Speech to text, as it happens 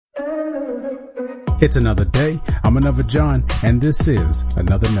It's another day. I'm another John, and this is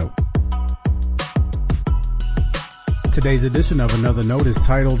Another Note. Today's edition of Another Note is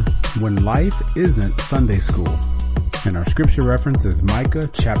titled, When Life Isn't Sunday School. And our scripture reference is Micah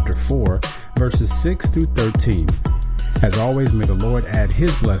chapter 4, verses 6 through 13. As always, may the Lord add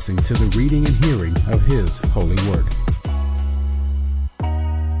His blessing to the reading and hearing of His holy word.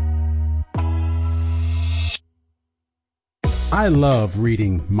 I love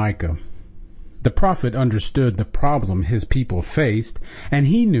reading Micah. The prophet understood the problem his people faced, and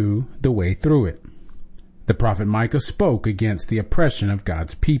he knew the way through it. The prophet Micah spoke against the oppression of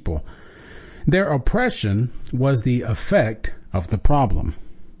God's people. Their oppression was the effect of the problem.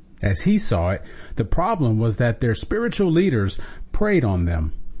 As he saw it, the problem was that their spiritual leaders preyed on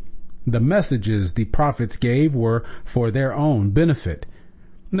them. The messages the prophets gave were for their own benefit.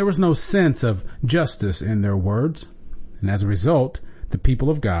 There was no sense of justice in their words, and as a result, the people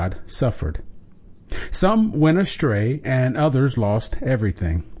of God suffered. Some went astray and others lost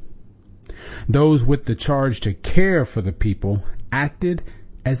everything. Those with the charge to care for the people acted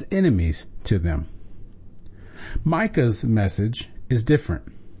as enemies to them. Micah's message is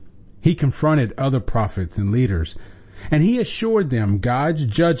different. He confronted other prophets and leaders, and he assured them God's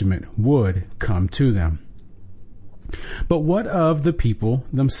judgment would come to them. But what of the people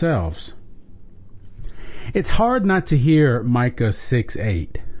themselves? It's hard not to hear Micah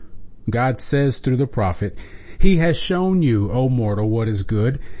 6:8. God says through the prophet, He has shown you, O mortal, what is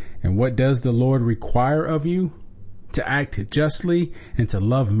good, and what does the Lord require of you? To act justly, and to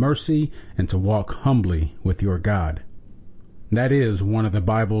love mercy, and to walk humbly with your God. That is one of the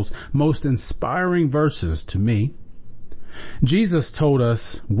Bible's most inspiring verses to me. Jesus told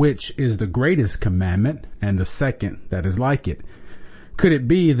us which is the greatest commandment and the second that is like it. Could it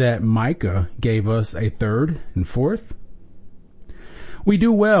be that Micah gave us a third and fourth? We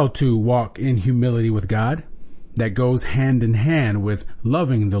do well to walk in humility with God. That goes hand in hand with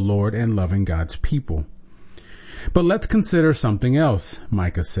loving the Lord and loving God's people. But let's consider something else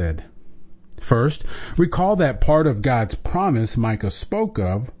Micah said. First, recall that part of God's promise Micah spoke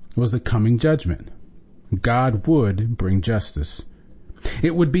of was the coming judgment. God would bring justice.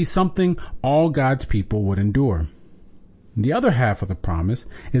 It would be something all God's people would endure. The other half of the promise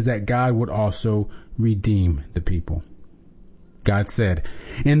is that God would also redeem the people. God said,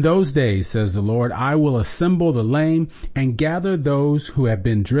 In those days, says the Lord, I will assemble the lame and gather those who have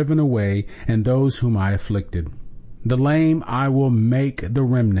been driven away and those whom I afflicted. The lame I will make the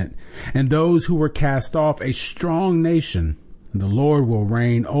remnant, and those who were cast off a strong nation. The Lord will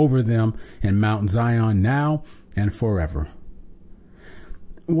reign over them in Mount Zion now and forever.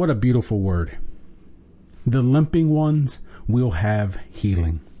 What a beautiful word. The limping ones will have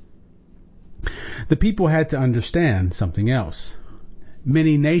healing. The people had to understand something else.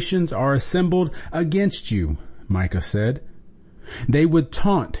 Many nations are assembled against you, Micah said. They would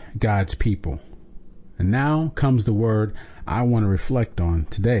taunt God's people. And now comes the word I want to reflect on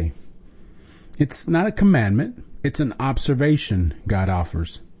today. It's not a commandment. It's an observation God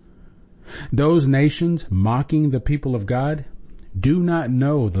offers. Those nations mocking the people of God do not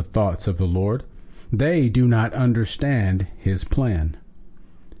know the thoughts of the Lord. They do not understand His plan.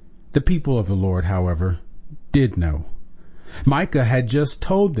 The people of the Lord, however, did know. Micah had just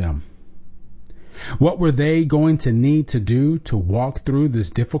told them. What were they going to need to do to walk through this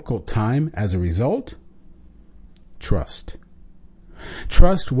difficult time as a result? Trust.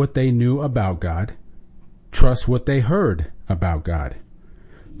 Trust what they knew about God. Trust what they heard about God.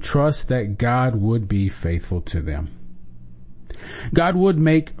 Trust that God would be faithful to them. God would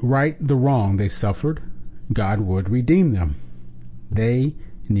make right the wrong they suffered. God would redeem them. They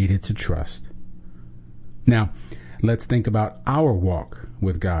needed to trust. Now, let's think about our walk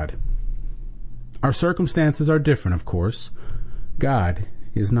with God. Our circumstances are different, of course. God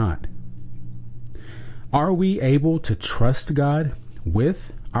is not. Are we able to trust God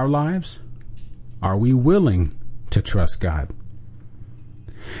with our lives? Are we willing to trust God?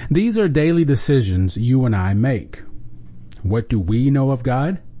 These are daily decisions you and I make. What do we know of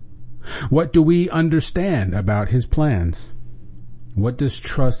God? What do we understand about His plans? What does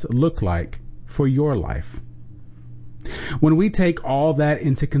trust look like for your life? When we take all that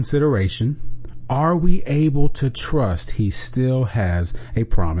into consideration, are we able to trust He still has a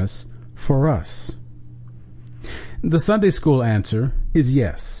promise for us? The Sunday school answer is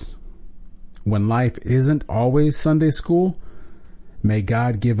yes. When life isn't always Sunday school, may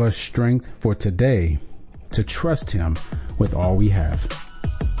God give us strength for today to trust Him with all we have.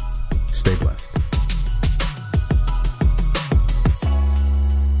 Stay blessed.